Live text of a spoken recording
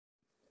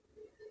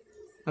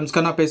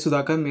నమస్కారం, నా పేరు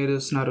సుధాకర్. మీరు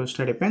చూస్తున్నారు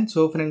స్టడీ పెన్. సో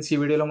ఫ్రెండ్స్, ఈ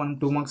వీడియోలో మనం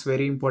 2 మార్క్స్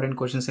వెరీ ఇంపార్టెంట్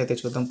క్వశ్చన్స్ అయితే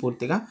చూద్దాం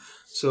పూర్తిగా.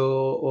 సో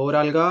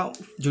ఓవరాల్గా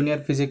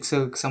జూనియర్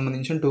ఫిజిక్స్కి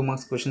సంబంధించిన 2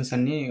 మార్క్స్ క్వశ్చన్స్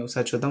అన్నీ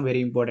ఒకసారి చూద్దాం.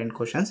 Very important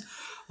questions.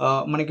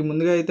 మనకి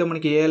ముందుగా అయితే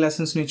మనకి ఏ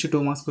లెసన్స్ నుంచి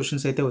 2 మార్క్స్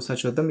క్వశ్చన్స్ అయితే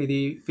ఒకసారి చూద్దాం. ఇది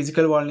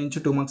ఫిజికల్ వాళ్ళ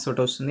నుంచి 2 మార్క్స్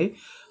తోటి వస్తుంది.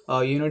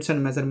 యూనిట్స్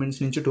అండ్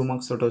మెజర్మెంట్స్ నుంచి 2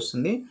 మార్క్స్ తోటి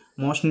వస్తుంది.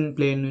 మోషన్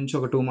ప్లేన్ నుంచి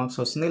ఒక 2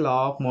 మార్క్స్ వస్తుంది. లా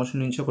ఆఫ్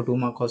మోషన్ నుంచి ఒక 2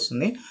 మార్క్స్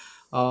వస్తుంది.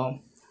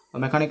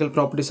 మెకానికల్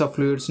ప్రాపర్టీస్ ఆఫ్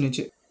ఫ్లూయిడ్స్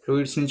నుంచి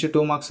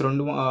 2 మార్క్స్,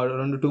 రెండు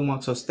 2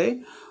 మార్క్స్ వస్తాయి.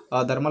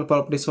 థర్మల్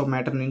ప్రాపర్టీస్ ఆఫ్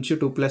మ్యాటర్ నుంచి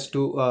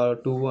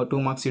 2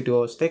 మార్క్స్ ఇటు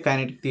వస్తాయి.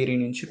 కైనెటిక్ థియరీ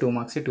నుంచి 2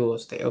 మార్క్స్ ఇటు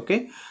వస్తాయి. ఓకే,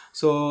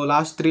 సో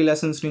లాస్ట్ 3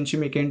 లెసన్స్ నుంచి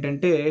మీకు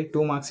ఏంటంటే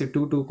 2 మార్క్స్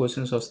 2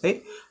 క్వశ్చన్స్ వస్తాయి.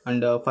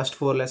 అండ్ ఫస్ట్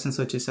 4 లెసన్స్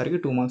వచ్చేసరికి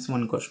 2 మార్క్స్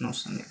 1 క్వశ్చన్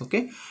వస్తుంది.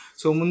 ఓకే,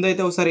 సో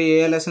ముందైతే ఒకసారి ఏ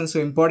లెసన్స్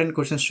ఇంపార్టెంట్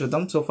క్వశ్చన్స్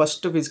చూద్దాం. సో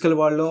ఫస్ట్ ఫిజికల్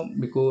వాళ్ళలో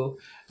మీకు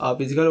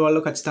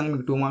ఖచ్చితంగా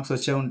మీకు 2 మార్క్స్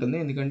వచ్చే ఉంటుంది.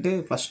 ఎందుకంటే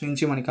ఫస్ట్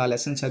నుంచి మనకి ఆ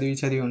లెసన్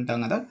చదివి ఉంటాం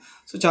కదా.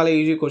 సో చాలా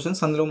ఈజీ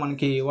క్వశ్చన్స్. అందులో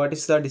మనకి what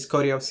is the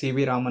discovery of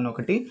CV Raman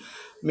ఒకటి.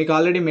 మీకు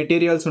ఆల్రెడీ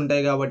మెటీరియల్స్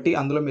ఉంటాయి కాబట్టి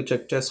అందులో మీరు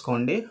చెక్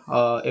చేసుకోండి.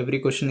 ఎవ్రీ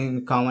క్వశ్చన్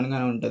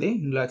కామన్గానే ఉంటుంది.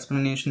 ఇందులో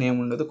ఎక్స్ప్లెనేషన్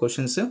ఏముండదు,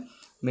 క్వశ్చన్స్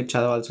మీరు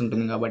చదవాల్సి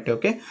ఉంటుంది కాబట్టి.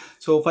 Okay,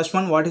 so first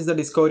one, what is the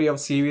discovery of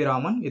CV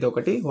Raman, ఇది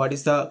ఒకటి. What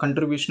is the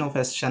contribution of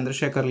yes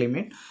Chandrasekhar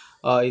limit,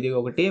 ఇది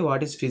ఒకటి.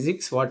 What is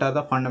physics, what are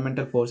the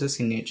fundamental forces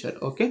in nature.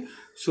 Okay,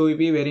 so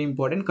ఇవి very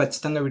important.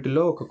 ఖచ్చితంగా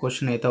వీటిలో ఒక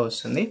question అయితే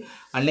వస్తుంది.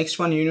 And next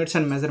one, units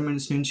and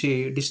measurements నుంచి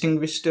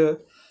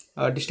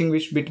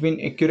distinguish between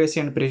accuracy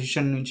and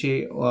precision నుంచి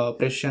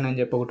ప్రెసిషన్ అని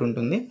చెప్పి ఒకటి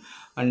ఉంటుంది.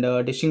 And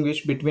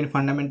distinguish between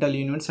fundamental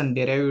units and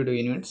derived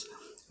units.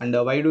 And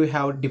why do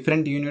have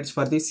different units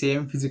for the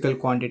same physical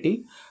quantity.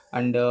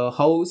 And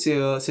how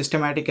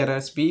systematic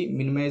errors B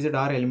minimised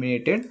are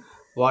eliminated.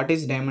 What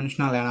is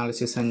dimensional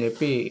analysis అని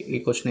చెప్పి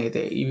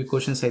ఇవి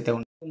questions అయితే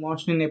ఉంటాయి.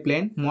 Motion in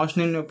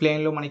a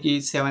ప్లేన్లో మనకి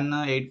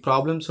 7-8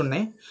 problems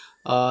ఉన్నాయి.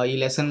 ఈ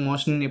lesson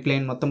motion in a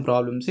plane మొత్తం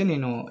ప్రాబ్లమ్సే.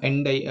 నేను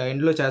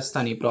ఎండ్లో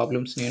చేస్తాను ఈ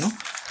ప్రాబ్లమ్స్ నేను.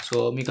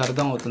 సో మీకు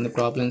అర్థం అవుతుంది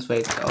ప్రాబ్లమ్స్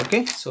వైజ్. ఓకే,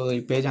 సో ఈ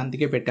పేజ్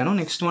అందుకే పెట్టాను.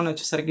 నెక్స్ట్ వన్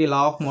వచ్చేసరికి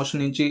లా ఆఫ్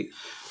మోషన్ నుంచి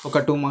ఒక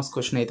 2 మార్క్స్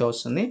క్వశ్చన్ అయితే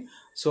వస్తుంది.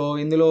 సో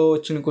ఇందులో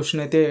వచ్చిన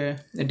క్వశ్చన్ అయితే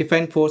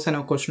డిఫైన్ ఫోర్స్ అనే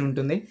ఒక క్వశ్చన్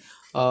ఉంటుంది.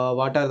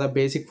 What are the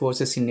basic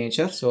forces in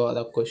nature, so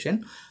అదొక question.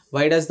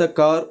 Why does the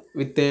car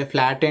with a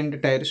flat end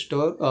tyre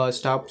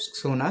stop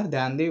sooner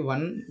than the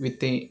one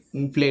with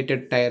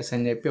inflated tyres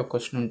అని చెప్పి ఒక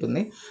క్వశ్చన్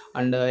ఉంటుంది.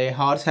 And A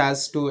horse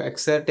has to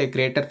ఎక్సర్ట్ A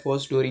greater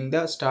force during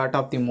the start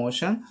of the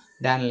motion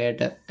than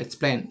later,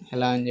 explain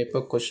ఎలా అని చెప్పి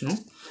ఒక question.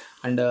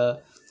 And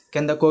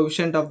can the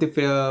coefficient of the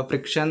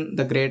friction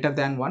the greater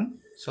than 1,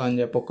 so అని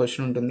చెప్పి ఒక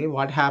క్వశ్చన్ ఉంటుంది.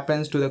 What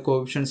happens to the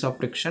coefficients of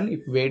friction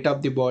if weight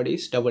of the body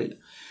is doubled.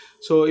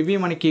 So ఇవి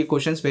మనకి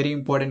questions, very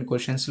important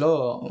క్వశ్చన్స్లో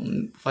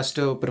first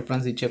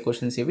preference ఇచ్చే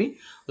questions ఇవి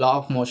law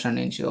of motion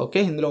నుంచి.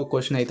 Okay, ఇందులో ఒక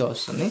క్వశ్చన్ అయితే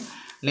వస్తుంది.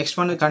 Next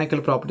one,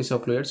 mechanical properties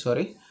of fluid.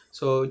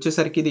 So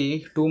వచ్చేసరికి ఇది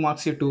 2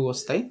 మార్క్స్ 2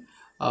 వస్తాయి.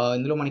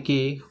 ఇందులో మనకి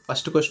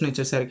ఫస్ట్ క్వశ్చన్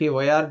వచ్చేసరికి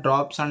why are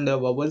drops and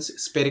bubbles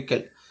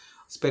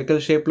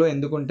spherical షేప్లో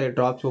ఎందుకు ఉంటాయి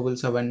డ్రాప్స్,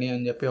 బబుల్స్ అవన్నీ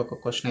అని చెప్పి ఒక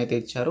క్వశ్చన్ అయితే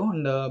ఇచ్చారు.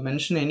 And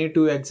mention any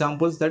 2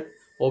 examples that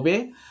obey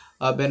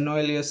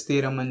బెర్నోలియస్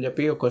theorem అని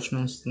చెప్పి ఒక క్వశ్చన్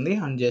వస్తుంది.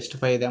 అండ్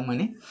జస్టిఫై దెమ్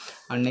అని.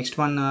 And next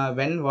one,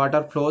 when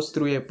water flows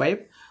through a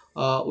pipe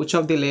which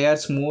of the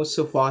layers moves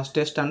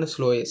fastest and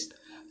slowest,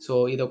 so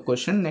ఇది ఒక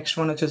క్వశ్చన్. నెక్స్ట్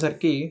వన్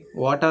వచ్చేసరికి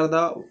what are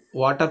the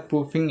water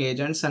proofing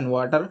agents and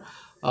water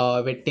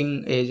vetting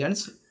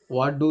agents,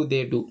 what do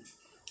they do,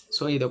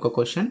 so ఇది ఒక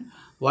question.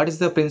 What is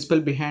the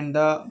principal behind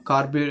the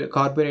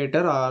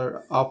carburettor are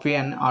of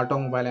N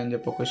automobile అని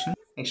చెప్పి ఒక question.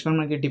 Next one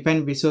మనకి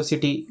define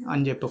విసోసిటీ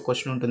అని చెప్పి ఒక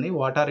question ఉంటుంది.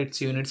 What are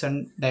it's units and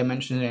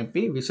dimensions అని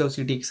చెప్పి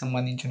విసోసిటీకి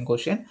సంబంధించిన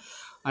క్వశ్చన్.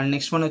 అండ్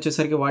నెక్స్ట్ వన్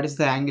వచ్చేసరికి what is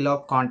the angle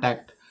of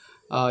contact,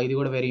 ఇది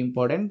కూడా very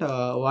important.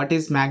 What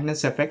is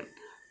Magnus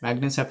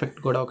effect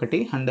కూడా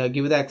ఒకటి. And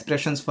give the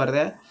expressions for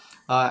the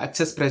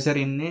excess pressure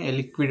in a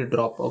liquid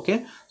drop. Okay,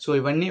 so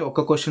ఇవన్నీ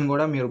ఒక క్వశ్చన్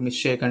కూడా మీరు miss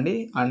చేయకండి.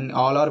 And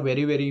all are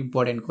very very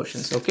important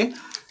questions. Okay,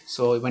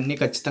 so ఇవన్నీ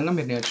ఖచ్చితంగా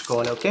మీరు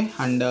నేర్చుకోవాలి. ఓకే,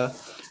 అండ్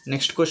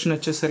నెక్స్ట్ క్వశ్చన్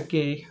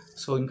వచ్చేసరికి,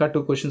 సో ఇంకా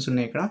 2 క్వశ్చన్స్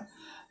ఉన్నాయి ఇక్కడ.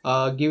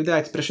 Give the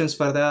expressions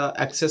for the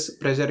excess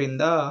pressure in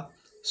the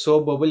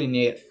soap bubble in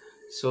air.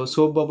 So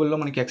soap బబుల్లో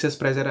మనకి ఎక్సెస్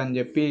ప్రెషర్ అని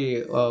చెప్పి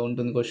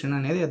ఉంటుంది క్వశ్చన్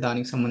అనేది,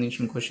 దానికి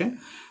సంబంధించిన question.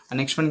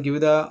 Next one, give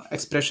the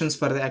expressions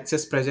for the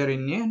excess pressure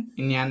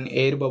in an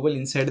air bubble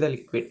inside the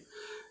liquid.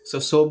 So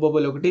soap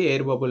bubble ఒకటి,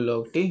 air బబుల్లో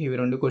ఒకటి. ఇవి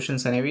 2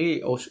 క్వశ్చన్స్ అనేవి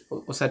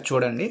ఒకసారి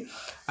చూడండి.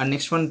 And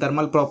next one,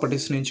 thermal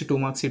properties నుంచి 2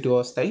 మార్క్స్ 2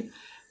 వస్తాయి.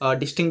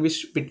 డిస్టింగ్విష్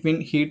బిట్వీన్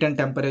హీట్ అండ్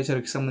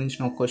టెంపరేచర్కి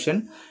సంబంధించిన ఒక question.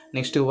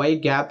 Next, why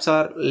gaps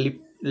are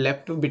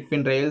left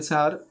between rails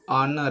are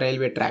on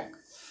railway track.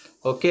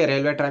 Okay,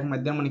 railway track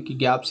మధ్య మనకి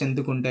గ్యాప్స్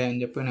ఎందుకు ఉంటాయి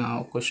అని చెప్పి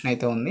ఒక క్వశ్చన్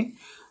అయితే ఉంది.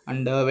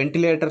 And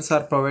ventilators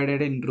are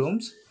provided in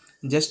rooms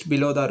just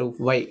below the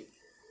roof, why.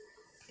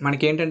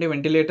 మనకి ఏంటంటే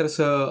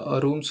వెంటిలేటర్స్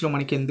రూమ్స్లో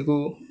మనకి ఎందుకు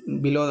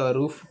బిలో ద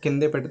రూఫ్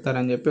కిందే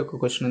పెడతారని చెప్పి ఒక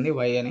క్వశ్చన్ ఉంది,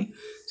 వై అని.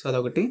 సో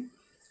అదొకటి.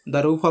 The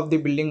roof of the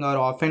building are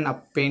often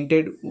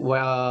painted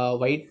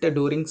white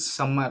during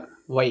summer,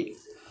 why.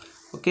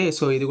 Okay,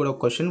 so ఇది కూడా ఒక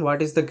question.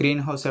 What is the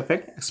green house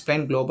effect,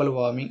 explain global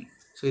warming,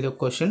 so ఇది ఒక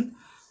question.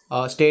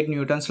 State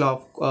Newton's law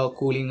of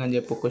cooling అని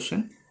చెప్పి ఒక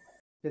question.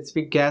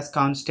 Specific gas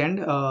constant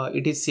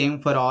it is same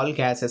for all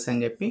gases అని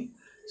చెప్పి.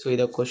 సో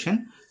ఇది ఒక question.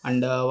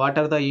 And what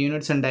are the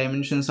units and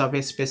dimensions of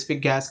A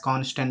specific gas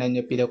constant అని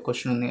చెప్పి ఇది ఒక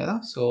క్వశ్చన్ ఉంది కదా.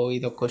 సో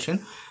ఇది ఒక question.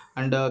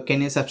 And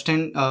can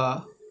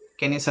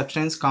A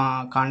substance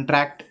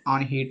contract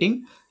on heating,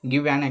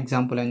 give an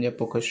example అని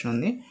చెప్పి ఒక క్వశ్చన్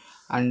ఉంది.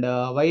 And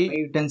why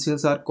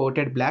utensils are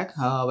coated black,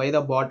 why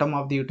the bottom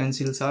of the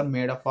utensils are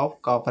made up of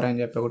copper అని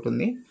చెప్పి ఒకటి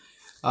ఉంది.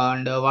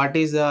 And what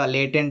is the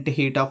latent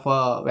heat of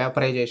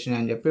vaporisation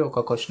అని చెప్పి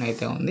ఒక క్వశ్చన్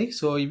అయితే ఉంది.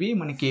 సో ఇవి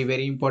మనకి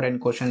very important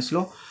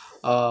క్వశ్చన్స్లో,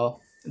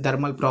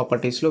 thermal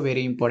ప్రాపర్టీస్లో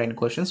very important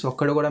questions.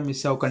 ఒక్కడు కూడా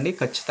మిస్ అవ్వకండి,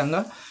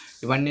 ఖచ్చితంగా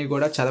ఇవన్నీ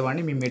కూడా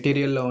చదవండి. మీ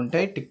మెటీరియల్లో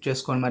ఉంటాయి, టిక్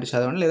చేసుకొని మరి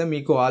చదవండి. లేదా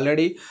మీకు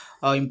ఆల్రెడీ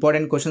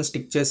ఇంపార్టెంట్ క్వశ్చన్స్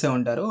టిక్ చేసే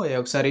ఉంటారు,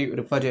 ఒకసారి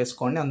రిఫర్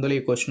చేసుకోండి అందులో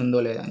ఈ క్వశ్చన్ ఉందో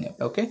లేదా అని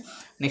చెప్పి. Okay,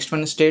 next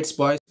one states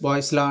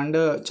boys law and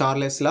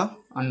Charles law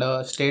and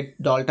state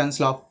Dalton's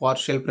law of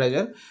partial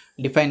pressure,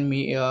 define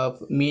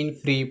mean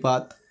free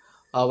path,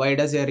 why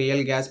does a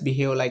real gas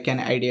behave like an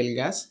ideal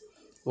gas,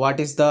 what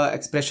is the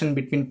expression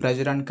between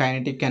pressure and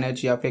kinetic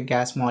energy of a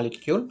gas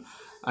molecule,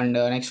 and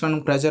next one,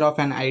 pressure of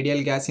an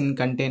ideal gas in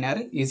container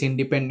is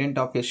independent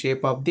of the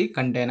shape of the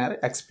container,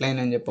 explain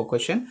and a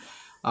question.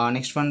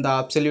 Next one, the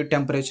absolute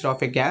temperature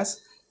of a gas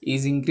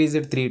is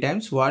increased 3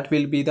 times, what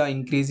will be the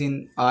increase in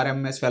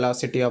RMS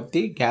velocity of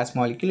the gas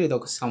molecule,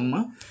 idoka sum.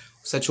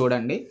 So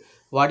chudandi,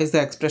 what is the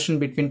expression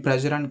between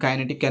pressure and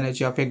kinetic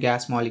energy of a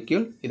gas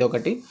molecule,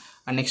 idokati.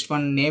 And next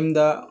one,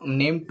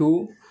 name two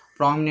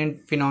prominent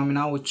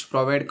phenomena which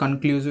provide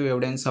conclusive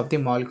evidence of the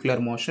molecular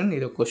motion,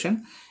 ido question.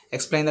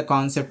 Explain the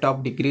concept of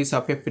degrees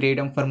of a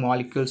freedom for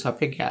molecules of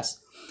a gas.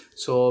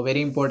 So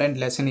very important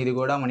lesson ఇది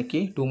కూడా, మనకి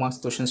 2 marks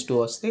questions 2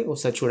 వస్తాయి,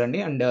 ఒకసారి చూడండి.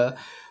 And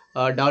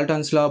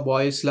డాల్టన్స్లా,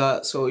 బాయ్స్లా,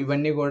 so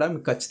ఇవన్నీ కూడా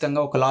మీకు ఖచ్చితంగా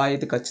ఒక లా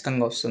అయితే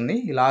ఖచ్చితంగా వస్తుంది.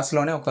 ఈ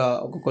లాస్లోనే ఒక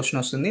క్వశ్చన్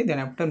వస్తుంది,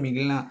 దాని ఆఫ్టర్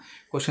మిగిలిన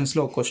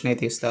క్వశ్చన్స్లో ఒక క్వశ్చన్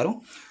అయితే ఇస్తారు.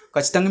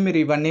 ఖచ్చితంగా మీరు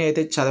ఇవన్నీ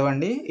అయితే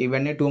చదవండి.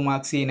 ఇవన్నీ 2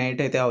 మార్క్స్ ఈ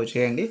నైట్ అయితే అవి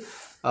చేయండి.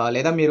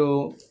 లేదా మీరు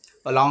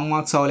లాంగ్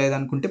మార్క్స్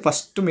అవ్వలేదనుకుంటే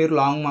ఫస్ట్ మీరు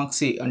లాంగ్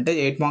మార్క్స్ అంటే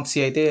 8 మార్క్స్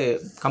అయితే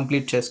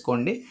కంప్లీట్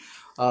చేసుకోండి.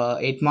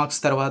 8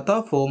 మార్క్స్ తర్వాత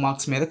 4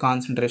 మార్క్స్ మీద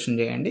కాన్సన్ట్రేషన్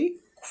చేయండి.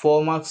 4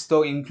 మార్క్స్తో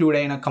ఇంక్లూడ్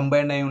అయిన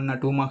కంబైండ్ అయి ఉన్న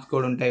 2 మార్క్స్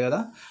కూడా ఉంటాయి కదా,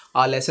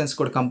 ఆ లెసన్స్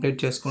కూడా కంప్లీట్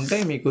చేసుకుంటే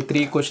మీకు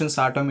 3 క్వశ్చన్స్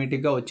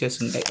ఆటోమేటిక్గా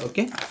వచ్చేస్తుంటాయి.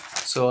 ఓకే,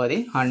 సో అది.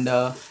 అండ్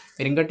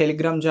మీరు ఇంకా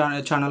టెలిగ్రామ్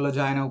ఛానల్లో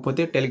జాయిన్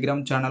అవ్వకపోతే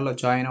టెలిగ్రామ్ ఛానల్లో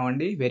జాయిన్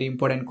అవ్వండి. వెరీ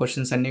ఇంపార్టెంట్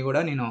క్వశ్చన్స్ అన్నీ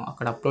కూడా నేను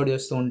అక్కడ అప్లోడ్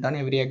చేస్తూ ఉంటాను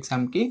ఎవ్రీ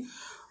ఎగ్జామ్కి.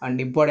 అండ్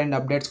ఇంపార్టెంట్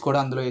అప్డేట్స్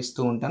కూడా అందులో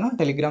ఇస్తూ ఉంటాను.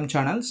 Telegram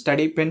channel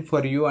study pen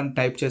for you అని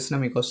టైప్ చేసినా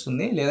మీకు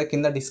వస్తుంది, లేదా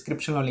కింద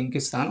డిస్క్రిప్షన్లో లింక్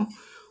ఇస్తాను,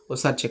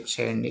 ఒకసారి చెక్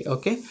చేయండి.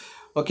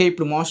 ఓకే,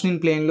 ఇప్పుడు మోషన్ ఇన్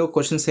ప్లేన్లో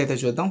క్వశ్చన్స్ అయితే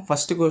చూద్దాం.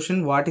 First question,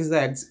 what is the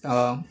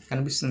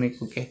కనిపిస్తుంది మీకు?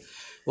 Okay,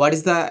 what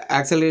is the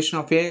acceleration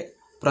of A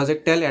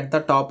projectile at the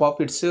top of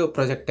it's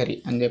ప్రొజెక్టరీ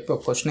అని చెప్పి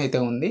ఒక క్వశ్చన్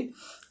అయితే ఉంది.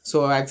 So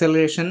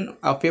acceleration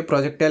of A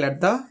projectile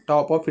at the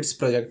top of it's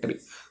ప్రొజెక్టరీ.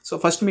 So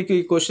first మీకు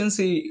ఈ questions,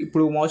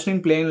 ఇప్పుడు మోషన్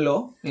ఇన్ ప్లేన్లో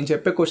నేను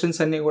చెప్పే క్వశ్చన్స్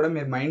అన్నీ కూడా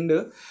మీరు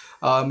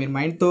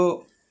మైండ్తో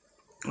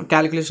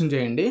క్యాలిక్యులేషన్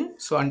చేయండి.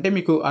 సో అంటే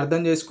మీకు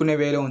అర్థం చేసుకునే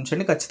వేలో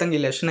ఉంచండి. ఖచ్చితంగా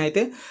ఈ లెసన్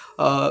అయితే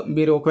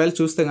మీరు ఒకవేళ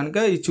చూస్తే కనుక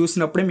ఈ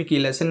చూసినప్పుడే మీకు ఈ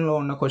లెసన్లో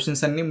ఉన్న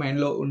క్వశ్చన్స్ అన్నీ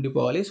మైండ్లో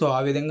ఉండిపోవాలి. సో ఆ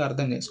విధంగా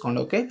అర్థం చేసుకోండి.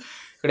 ఓకే,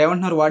 ఇక్కడ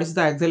ఏమంటున్నారు, what is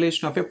the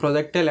acceleration of A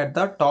projectile at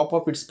the top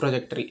of it's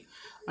ప్రొజెక్టరీ.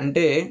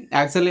 అంటే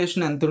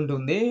యాక్సలరేషన్ ఎంత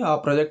ఉంటుంది ఆ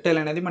ప్రొజెక్టైల్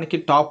అనేది మనకి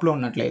టాప్లో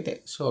ఉన్నట్లయితే.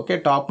 సో ఓకే,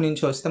 టాప్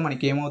నుంచి వస్తే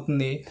మనకి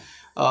ఏమవుతుంది,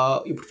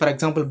 ఇప్పుడు ఫర్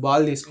ఎగ్జాంపుల్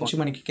బాల్ తీసుకొచ్చి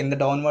మనకి కింద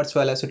డౌన్వర్డ్స్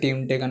వెలాసిటీ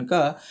ఉంటే కనుక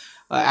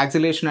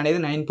యాక్సలరేషన్ అనేది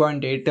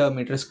 9.8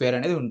 మీటర్ స్క్వేర్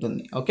అనేది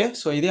ఉంటుంది. ఓకే,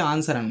 సో ఇది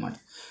ఆన్సర్ అనమాట.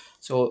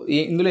 సో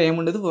ఇందులో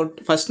ఏముండదు,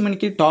 ఫస్ట్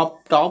మనకి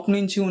టాప్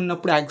నుంచి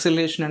ఉన్నప్పుడు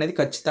యాక్సలరేషన్ అనేది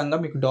ఖచ్చితంగా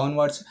మీకు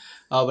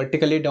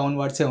వర్టికల్లీ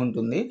డౌన్వర్డ్సే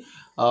ఉంటుంది.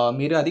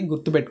 మీరు అది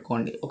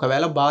గుర్తుపెట్టుకోండి.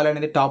 ఒకవేళ బాల్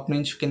అనేది టాప్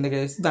నుంచి కిందకి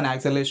వేస్తే దాని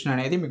యాక్సలరేషన్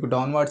అనేది మీకు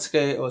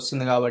డౌన్వర్డ్స్కే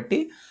వస్తుంది, కాబట్టి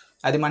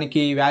అది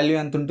మనకి వాల్యూ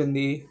ఎంత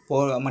ఉంటుంది,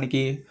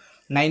 మనకి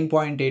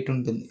 9.8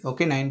 ఉంటుంది.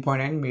 ఓకే,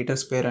 9.8 మీటర్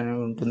స్క్వేర్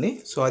అనేది ఉంటుంది.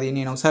 సో అది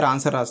నేను ఒకసారి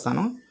ఆన్సర్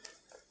రాస్తాను.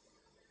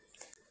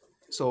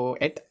 So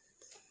at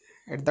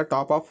the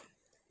top of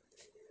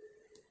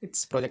its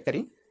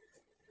trajectory,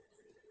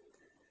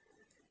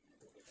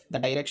 the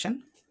direction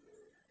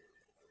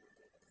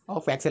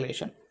of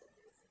acceleration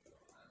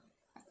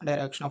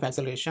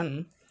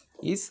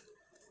is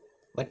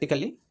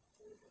vertically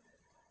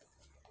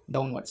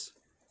downwards,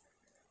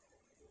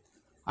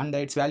 and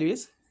its value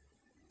is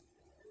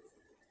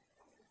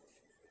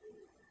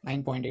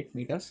 9.8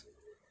 meters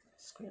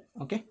square.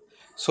 Okay,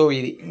 so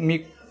ఇది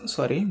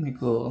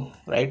మీకు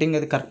రైటింగ్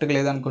అది కరెక్ట్గా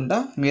లేదనుకుంటా,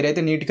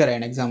 మీరైతే నీట్గా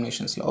రాయండి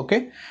ఎగ్జామినేషన్స్లో. ఓకే,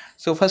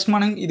 సో ఫస్ట్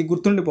మనం ఇది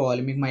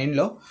గుర్తుండిపోవాలి మీకు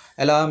మైండ్లో.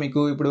 ఎలా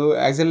మీకు ఇప్పుడు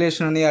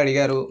యాక్సలరేషన్ అని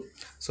అడిగారు.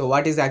 So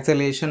what is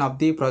acceleration of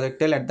the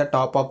projectile at the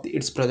top of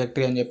it's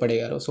ప్రొజెక్టరీ అని చెప్పి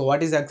అడిగారు. సో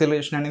వాట్ ఈస్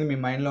యాక్సలరేషన్ అనేది మీ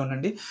మైండ్లో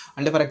ఉండండి.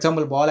 అంటే ఫర్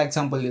ఎగ్జాంపుల్ బాల్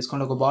ఎగ్జాంపుల్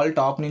తీసుకోండి. ఒక బాల్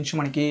టాప్ నుంచి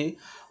మనకి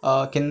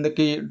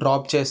కిందకి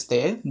డ్రాప్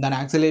చేస్తే దాని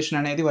యాక్సలరేషన్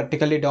అనేది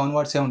వర్టికల్లీ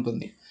డౌన్వర్డ్సే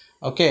ఉంటుంది.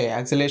 ఓకే,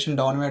 యాక్సలరేషన్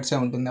డౌన్వర్డ్సే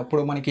ఉంటుంది.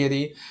 అప్పుడు మనకి ఇది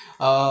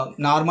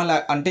నార్మల్,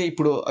 అంటే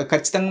ఇప్పుడు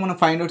ఖచ్చితంగా మనం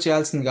ఫైండ్ అవుట్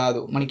చేయాల్సింది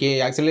కాదు. మనకి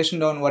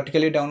యాక్సలరేషన్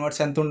వర్టికల్లీ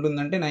డౌన్వర్డ్స్ ఎంత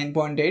ఉంటుందంటే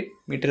 9.8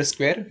 metre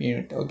square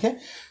unit. Okay,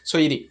 so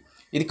ఇది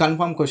ఇది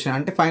కన్ఫర్మ్ క్వశ్చన్,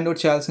 అంటే ఫైండ్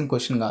అవుట్ చేయాల్సిన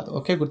క్వశ్చన్ కాదు.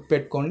 ఓకే,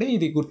 గుర్తుపెట్టుకోండి,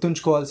 ఇది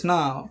గుర్తుంచుకోవాల్సిన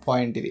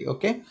పాయింట్ ఇది.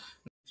 Okay,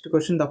 next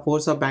question, the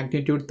force of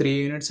magnitude 3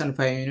 units and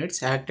 5 units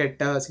act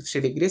at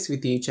 60 degrees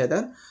with each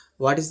other,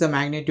 what is the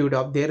magnitude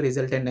of their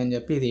resultant అని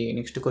చెప్పి ఇది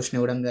నెక్స్ట్ క్వశ్చన్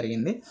ఇవ్వడం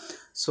జరిగింది.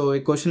 సో ఈ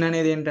క్వశ్చన్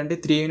అనేది ఏంటంటే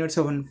 3 units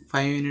and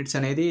 5 units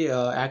అనేది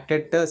యాక్ట్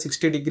ఎట్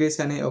 60 degrees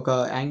అనే ఒక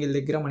యాంగిల్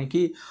దగ్గర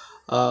మనకి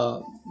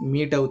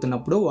మీట్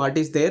అవుతున్నప్పుడు what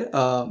is there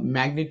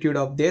magnitude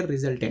of their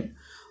resultant,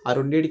 ఆ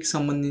రెండింటికి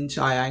సంబంధించి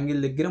ఆ యాంగిల్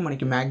దగ్గర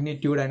మనకి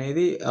మ్యాగ్నిట్యూడ్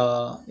అనేది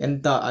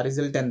ఎంత, ఆ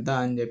రిజల్ట్ ఎంత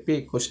అని చెప్పి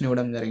క్వశ్చన్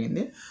ఇవ్వడం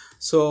జరిగింది.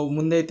 సో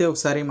ముందైతే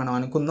ఒకసారి మనం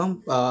అనుకుందాం,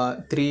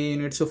 3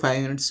 units 5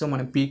 units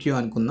మనం పీక్యూ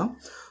అనుకుందాం,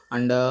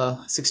 అండ్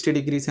 60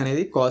 degrees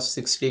అనేది కాస్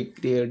 60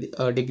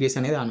 degrees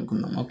అనేది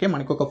అనుకుందాం. ఓకే,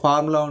 మనకు ఒక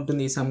ఫార్ములా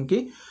ఉంటుంది ఈ సమ్కి,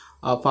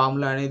 ఆ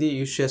ఫార్ములా అనేది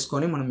యూజ్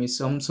చేసుకొని మనం ఈ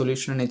సమ్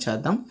సొల్యూషన్ అనేది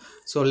చేద్దాం.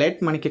 సో లెట్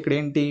మనకి ఇక్కడ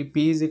ఏంటి,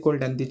 పీ ఈజ్ ఈక్వల్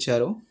టు ఎంత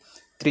ఇచ్చారు,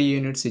 3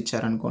 units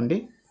ఇచ్చారు అనుకోండి.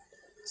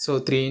 సో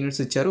 3 units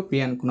ఇచ్చారు, పీ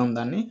అనుకున్నాం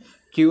దాన్ని.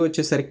 క్యూ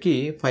వచ్చేసరికి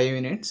 5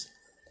 units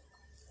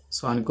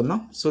సో అనుకుందాం.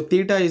 So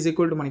theta is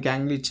equal to మనకి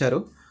యాంగిల్ ఇచ్చారు,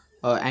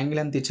 యాంగిల్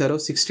ఎంత ఇచ్చారు,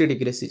 60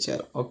 degrees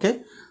ఇచ్చారు. ఓకే,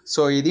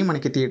 సో ఇది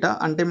మనకి తీటా,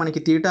 అంటే మనకి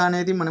తీటా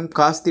అనేది మనం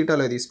కాస్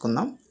తీటాలో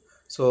తీసుకుందాం.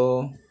 So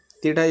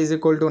theta is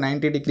equal to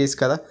 90 degrees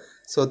కదా.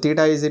 So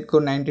theta is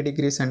equal 90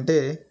 degrees అంటే,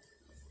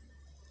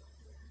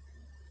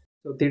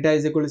 so theta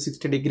is equal to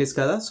 60 degrees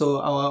కదా. సో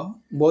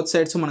బోత్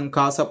సైడ్స్ మనం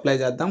కాస్ అప్లై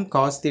చేద్దాం.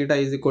 Cos theta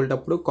is equal to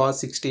అప్పుడు కాస్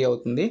 60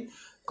 అవుతుంది.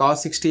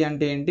 కాస్ 60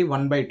 అంటే ఏంటి,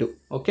 1/2.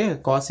 Okay,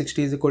 cos 60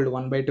 is equal to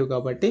 1/2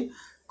 కాబట్టి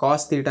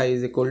cos theta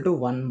is equal to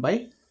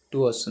 1/2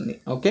 వస్తుంది.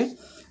 ఓకే,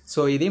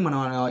 సో ఇది మనం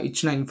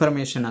ఇచ్చిన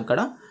ఇన్ఫర్మేషన్ అక్కడ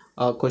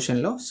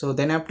క్వశ్చన్లో. సో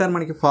దెన్ ఆఫ్టర్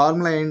మనకి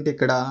ఫార్ములా ఏంటి,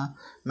 ఇక్కడ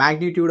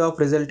మ్యాగ్నిట్యూడ్ ఆఫ్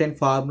రిజల్టెంట్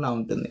ఫార్ములా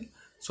ఉంటుంది.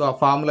 సో ఆ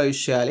ఫార్ములా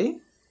యూజ్ చేయాలి.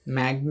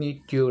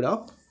 మ్యాగ్నిట్యూడ్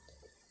ఆఫ్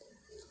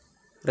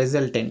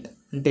రిజల్టెంట్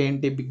అంటే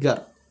ఏంటి,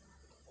 బిగ్గర్.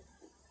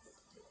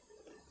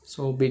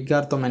 సో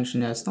బిగ్గర్తో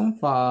మెన్షన్ చేస్తాం.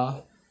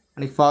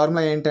 మనకి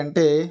ఫార్ములా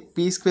ఏంటంటే p²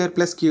 +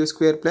 q²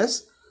 +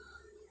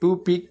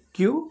 2pq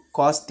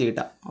cos θ.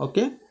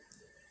 Okay,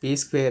 p²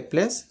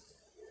 +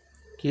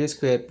 q²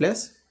 +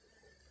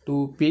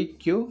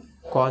 2pq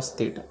cos θ,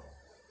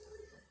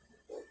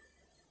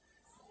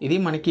 ఇది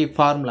మనకి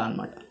ఫార్ములా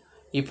అనమాట.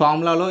 ఈ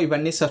ఫార్ములాలో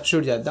ఇవన్నీ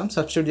సబ్స్టిట్యూట్ చేద్దాం.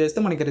 సబ్స్టిట్యూట్ చేస్తే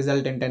మనకి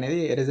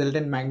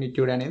రిజల్టెంట్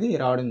మ్యాగ్నిట్యూడ్ అనేది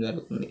రావడం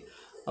జరుగుతుంది.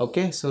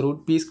 ఓకే, సో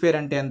 √p²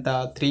 అంటే ఎంత,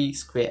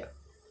 3².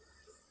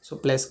 సో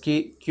ప్లస్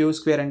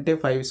q² అంటే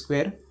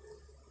 5²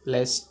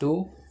 ప్లస్ 2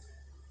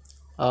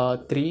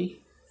 3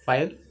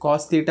 5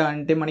 cos θ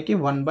అంటే మనకి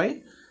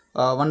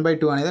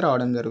 1/2 అనేది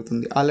రావడం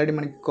జరుగుతుంది. ఆల్రెడీ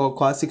మనకి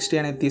cos 60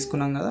 అనేది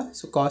తీసుకున్నాం కదా.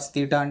 సో cos θ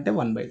అంటే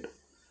 1/2.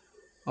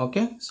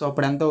 ఓకే, సో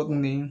అప్పుడు ఎంత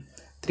అవుతుంది,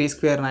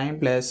 3² 9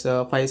 ప్లస్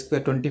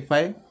 5²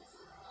 25,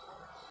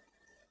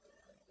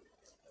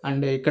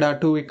 అండ్ ఇక్కడ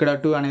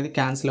 2 అనేది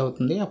క్యాన్సిల్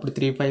అవుతుంది. అప్పుడు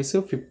 3 5s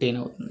 15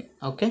 అవుతుంది.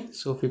 Okay,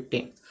 so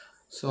 15.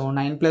 సో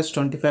 9 +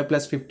 25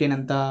 + 15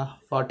 ఎంత,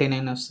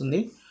 49 వస్తుంది.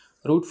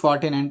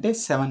 √14 అంటే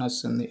 7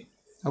 వస్తుంది.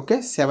 ఓకే,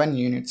 7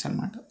 units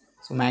అనమాట.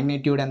 సో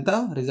మ్యాగ్నిట్యూడ్ ఎంత,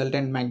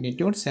 రిజల్టెంట్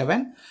మ్యాగ్నిట్యూడ్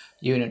 7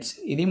 units.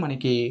 ఇది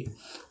మనకి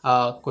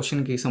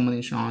క్వశ్చన్కి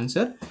సంబంధించిన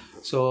ఆన్సర్.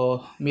 సో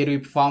మీరు ఈ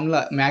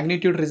ఫార్ములా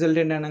మ్యాగ్నిట్యూడ్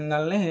రిజల్టెంట్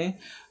అనగానే,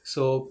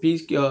 సో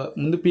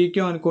ముందు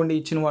పీక్యూ అనుకోండి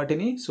ఇచ్చిన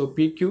వాటిని. So p²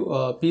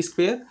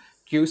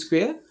 q²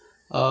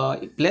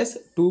 plus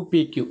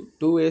 2pq,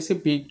 2 వేసి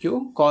pq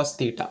cos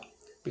θ,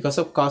 because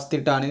of cos θ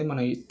అనేది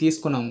మనం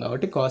తీసుకున్నాం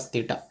కాబట్టి cos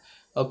θ.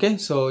 ఓకే,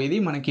 సో ఇది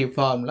మనకి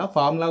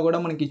ఫార్ములా కూడా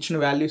మనకి ఇచ్చిన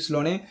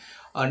వాల్యూస్లోనే,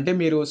 అంటే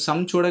మీరు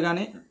సమ్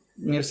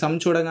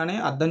చూడగానే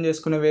అర్థం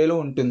చేసుకునే వేలో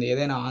ఉంటుంది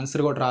ఏదైనా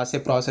ఆన్సర్ కూడా రాసే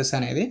ప్రాసెస్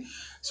అనేది.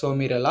 సో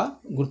మీరు అలా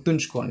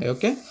గుర్తుంచుకోండి.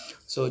 ఓకే,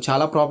 సో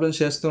చాలా ప్రాబ్లమ్స్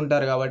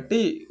చేస్తుంటారు కాబట్టి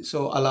సో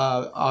అలా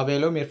ఆ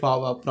వేలో మీరు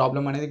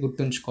ప్రాబ్లం అనేది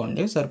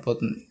గుర్తుంచుకోండి,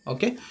 సరిపోతుంది.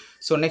 ఓకే,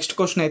 సో నెక్స్ట్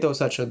క్వశ్చన్ అయితే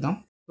ఒకసారి చూద్దాం.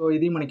 సో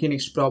ఇది మనకి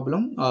next problem,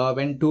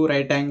 when 2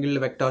 right angled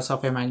vectors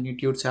of a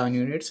magnitude 7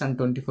 units and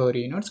 24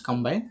 units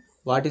combine,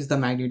 what is the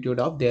magnitude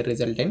of their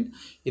resultant.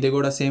 ఇది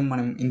కూడా సేమ్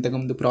మనం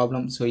ఇంతకుముందు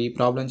ప్రాబ్లం, సో ఈ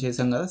ప్రాబ్లం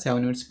చేసాం కదా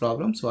 7 units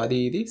ప్రాబ్లం. సో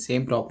ఇది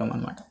సేమ్ ప్రాబ్లం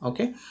అనమాట.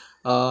 ఓకే,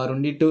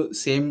 రెండిట్టు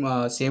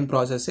సేమ్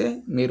ప్రాసెస్సే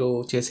మీరు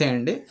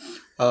చేసేయండి.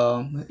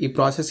 ఈ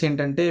ప్రాసెస్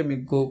ఏంటంటే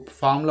మీకు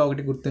ఫార్ములా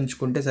ఒకటి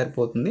గుర్తుంచుకుంటే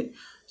సరిపోతుంది.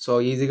 సో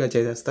ఈజీగా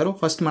చేసేస్తారు.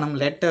 ఫస్ట్ మనం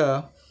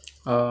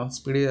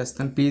స్పీడ్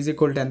చేస్తాను. p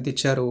 = ఎంత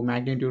ఇచ్చారు,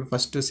 మ్యాగ్నిట్యూడ్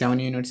ఫస్ట్ 7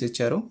 units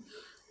ఇచ్చారు.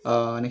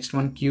 నెక్స్ట్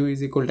మన q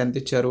 = ఎంత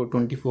ఇచ్చారు,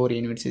 24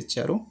 units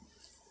ఇచ్చారు.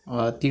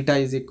 θ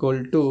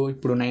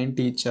ఇప్పుడు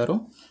 90 ఇచ్చారు.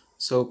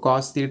 సో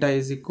cos θ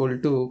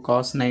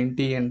cos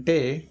 90 అంటే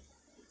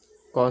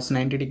cos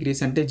 90 degrees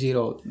అంటే 0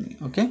 అవుతుంది.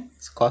 ఓకే,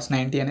 cos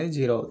 90 అనేది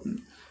 0 అవుతుంది.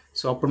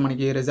 సో అప్పుడు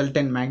మనకి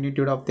resultant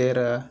magnitude of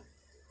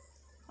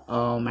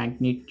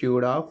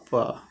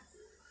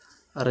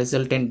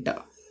resultant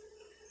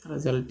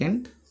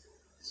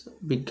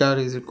bigger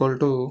is equal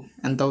to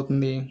ఎంత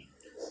అవుతుంది,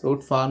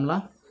 route formula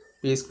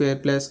p²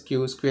 + q²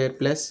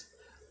 +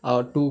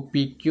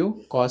 2pq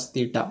cos θ.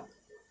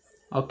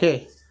 Okay,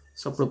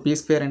 so ఇప్పుడు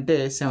p² అంటే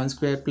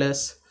 7²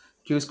 ప్లస్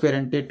q²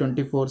 అంటే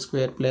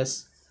 24² ప్లస్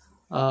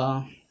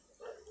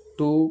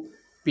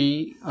 2p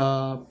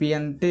p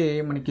అంటే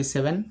మనకి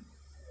 7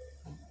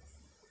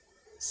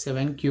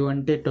 7q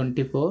అంటే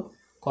 24,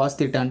 cos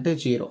θ అంటే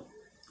 0.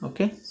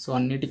 ఓకే, సో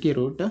అన్నిటికీ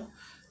రూట్.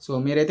 సో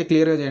మీరైతే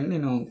క్లియర్గా చేయండి,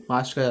 నేను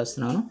ఫాస్ట్గా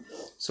చేస్తున్నాను.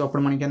 సో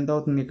అప్పుడు మనకి ఎంత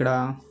అవుతుంది ఇక్కడ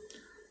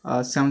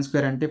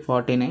 7² అంటే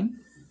 49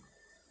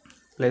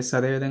 ప్లస్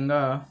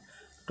అదేవిధంగా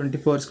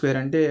 24²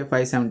 అంటే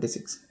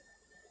 576.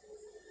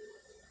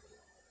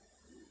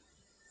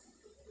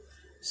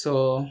 సో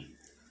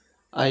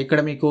ఇక్కడ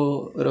మీకు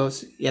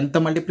ఎంత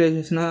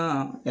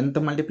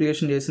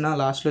మల్టిప్లికేషన్ చేసినా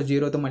లాస్ట్లో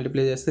 0తో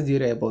మల్టిప్లై చేస్తే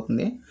 0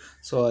 అయిపోతుంది.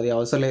 సో అది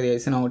అవసరం లేదు,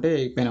 వేసిన ఒకటే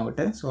అయిపోయిన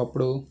ఒకటే. సో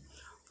అప్పుడు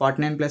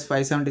 49 +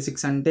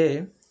 576 అంటే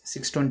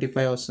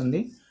 625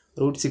 వస్తుంది.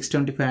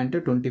 √625 అంటే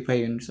 25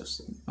 యూనిట్స్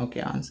వస్తుంది.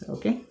 Okay, answer.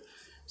 ఓకే,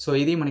 సో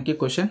ఇది మనకి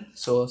క్వశ్చన్.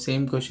 సో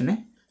సేమ్ క్వశ్చనే.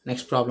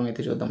 నెక్స్ట్ ప్రాబ్లం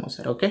అయితే చూద్దాం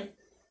ఒకసారి. Okay,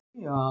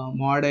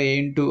 mod a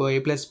into a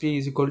plus b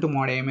is equal to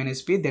mod a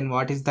minus b, then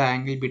what is the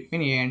angle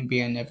between a and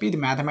b అని చెప్పి ఇది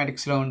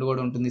మ్యాథమెటిక్స్లో ఉండి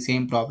కూడా ఉంటుంది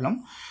సేమ్ ప్రాబ్లం.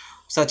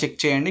 సో చెక్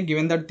చేయండి.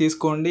 గివెన్ దట్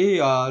తీసుకోండి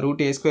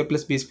 √a²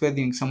 + b²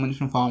 దీనికి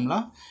సంబంధించిన formula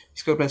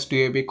a² +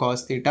 2ab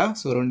cos θ.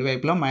 So రెండు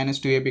వైపులా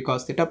 -2ab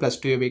cos θ +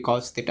 2ab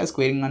cos θ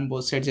squaring అని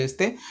బోత్ సైడ్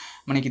చేస్తే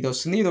మనకి ఇది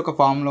వస్తుంది. ఇది ఒక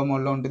ఫార్ములా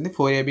మోడ్లో ఉంటుంది.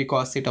 4ab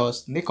cos θ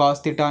వస్తుంది. cos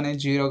θ అనేది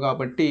 0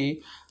 కాబట్టి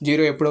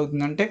 0 ఎప్పుడు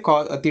అవుతుందంటే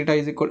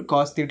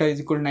cos θ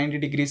 =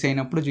 90 degrees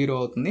అయినప్పుడు 0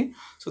 అవుతుంది.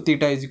 So θ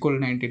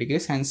 = 90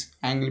 degrees, hence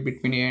angle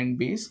between a and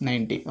b is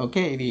 90.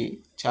 Okay, ఇది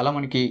చాలా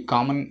మనకి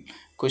కామన్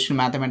క్వశ్చన్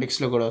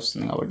మ్యాథమెటిక్స్లో కూడా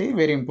వస్తుంది కాబట్టి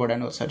వెరీ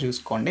ఇంపార్టెంట్, ఒకసారి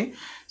చూసుకోండి.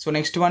 సో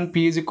నెక్స్ట్ వన్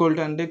p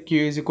 = అంటే q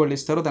 =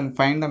 ఇస్తారు, దాన్ని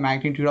find the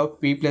magnitude of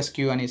p +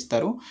 q అని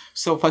ఇస్తారు.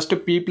 సో ఫస్ట్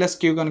p +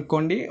 q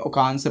కనుక్కోండి, ఒక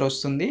ఆన్సర్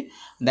వస్తుంది.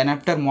 Then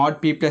after mod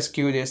p +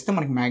 q చేస్తే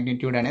మనకి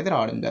మ్యాగ్నిట్యూడ్ అనేది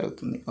రావడం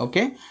జరుగుతుంది.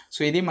 ఓకే, సో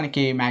ఇది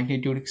మనకి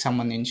మ్యాగ్నిట్యూడ్కి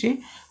సంబంధించి.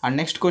 And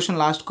next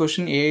question, last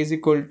question, a =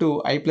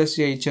 i +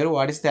 j ఇచ్చారు.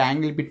 What is the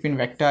angle between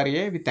vector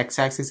a with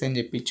x axis అని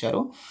చెప్పి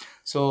ఇచ్చారు.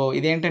 సో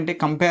ఇదేంటంటే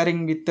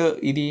కంపేరింగ్ విత్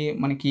ఇది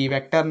మనకి ఈ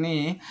వెక్టర్ని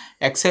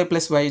xi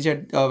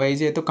 +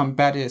 yjతో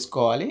కంపేర్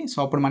చేసుకోవాలి. సో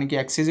అప్పుడు మనకి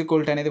x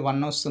 = అనేది 1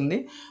 వస్తుంది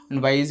అండ్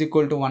y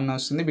 = 1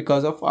 వస్తుంది.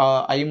 బికాస్ ఆఫ్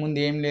i ముందు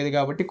ఏం లేదు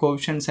కాబట్టి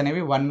కోఎఫిషియెంట్స్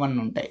అనేవి 1 1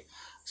 ఉంటాయి.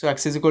 సో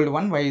x =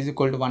 1, y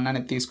 = 1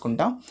 అనేది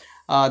తీసుకుంటాం.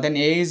 దెన్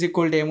a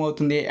 =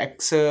 ఏమవుతుంది,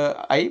 xi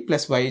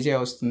 + yj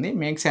వస్తుంది.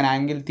 Makes an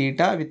angle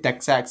θ with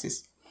x axis.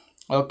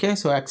 Okay,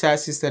 so x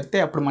axis అయితే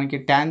అప్పుడు మనకి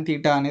tan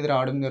θ అనేది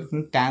రావడం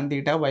జరుగుతుంది. tan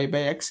θ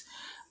y/x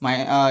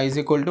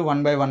 =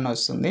 1/1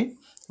 వస్తుంది.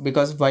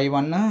 బికాస్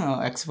y1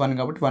 x1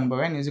 కాబట్టి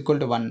 1/1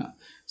 = 1.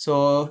 సో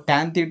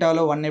tan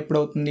θలో 1 ఎప్పుడు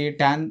అవుతుంది,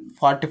 tan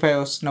 45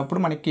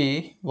 వస్తున్నప్పుడు మనకి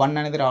 1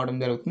 అనేది రావడం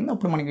జరుగుతుంది.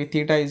 అప్పుడు మనకి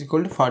θ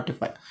 =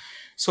 45.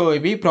 సో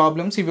ఇవి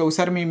ప్రాబ్లమ్స్. ఇవి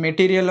ఒకసారి మీ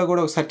మెటీరియల్లో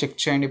కూడా ఒకసారి చెక్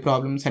చేయండి.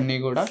 ప్రాబ్లమ్స్ అన్నీ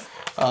కూడా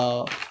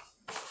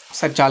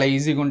ఒకసారి చాలా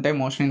ఈజీగా ఉంటాయి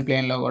మోషన్ ఇన్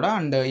ప్లేన్లో కూడా.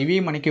 అండ్ ఇవి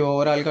మనకి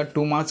ఓవరాల్గా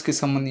 2 మార్క్స్కి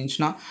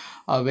సంబంధించిన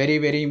వెరీ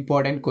వెరీ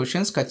ఇంపార్టెంట్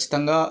క్వశ్చన్స్.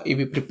 ఖచ్చితంగా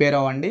ఇవి ప్రిపేర్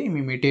అవ్వండి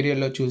మీ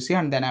మెటీరియల్లో చూసి.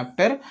 అండ్ దెన్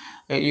ఆఫ్టర్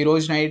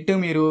ఈరోజు నైట్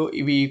మీరు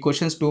ఇవి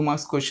questions 2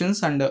 marks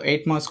questions and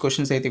 8 marks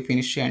questions అయితే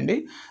ఫినిష్ చేయండి.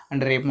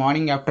 అండ్ రేపు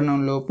మార్నింగ్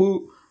ఆఫ్టర్నూన్ లోపు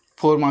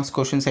 4 మార్క్స్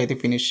క్వశ్చన్స్ అయితే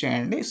ఫినిష్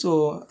చేయండి. సో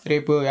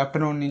రేపు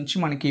ఆఫ్టర్నూన్ నుంచి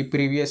మనకి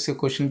previous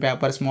question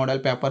papers,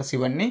 model papers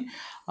ఇవన్నీ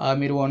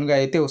మీరు ఓన్గా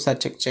అయితే ఒకసారి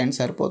చెక్ చేయండి,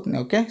 సరిపోతుంది.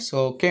 ఓకే, సో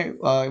ఓకే,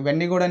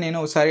 ఇవన్నీ కూడా నేను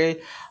ఒకసారి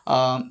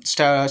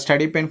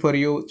study pen for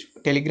you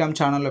Telegram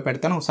ఛానల్లో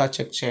పెడతాను, ఒకసారి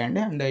చెక్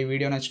చేయండి. అండ్ ఈ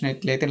వీడియో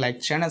నచ్చినట్లయితే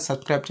లైక్ చేయండి,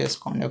 సబ్స్క్రైబ్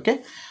చేసుకోండి. Okay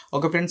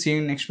friends, see you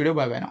next video.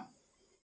 By by now.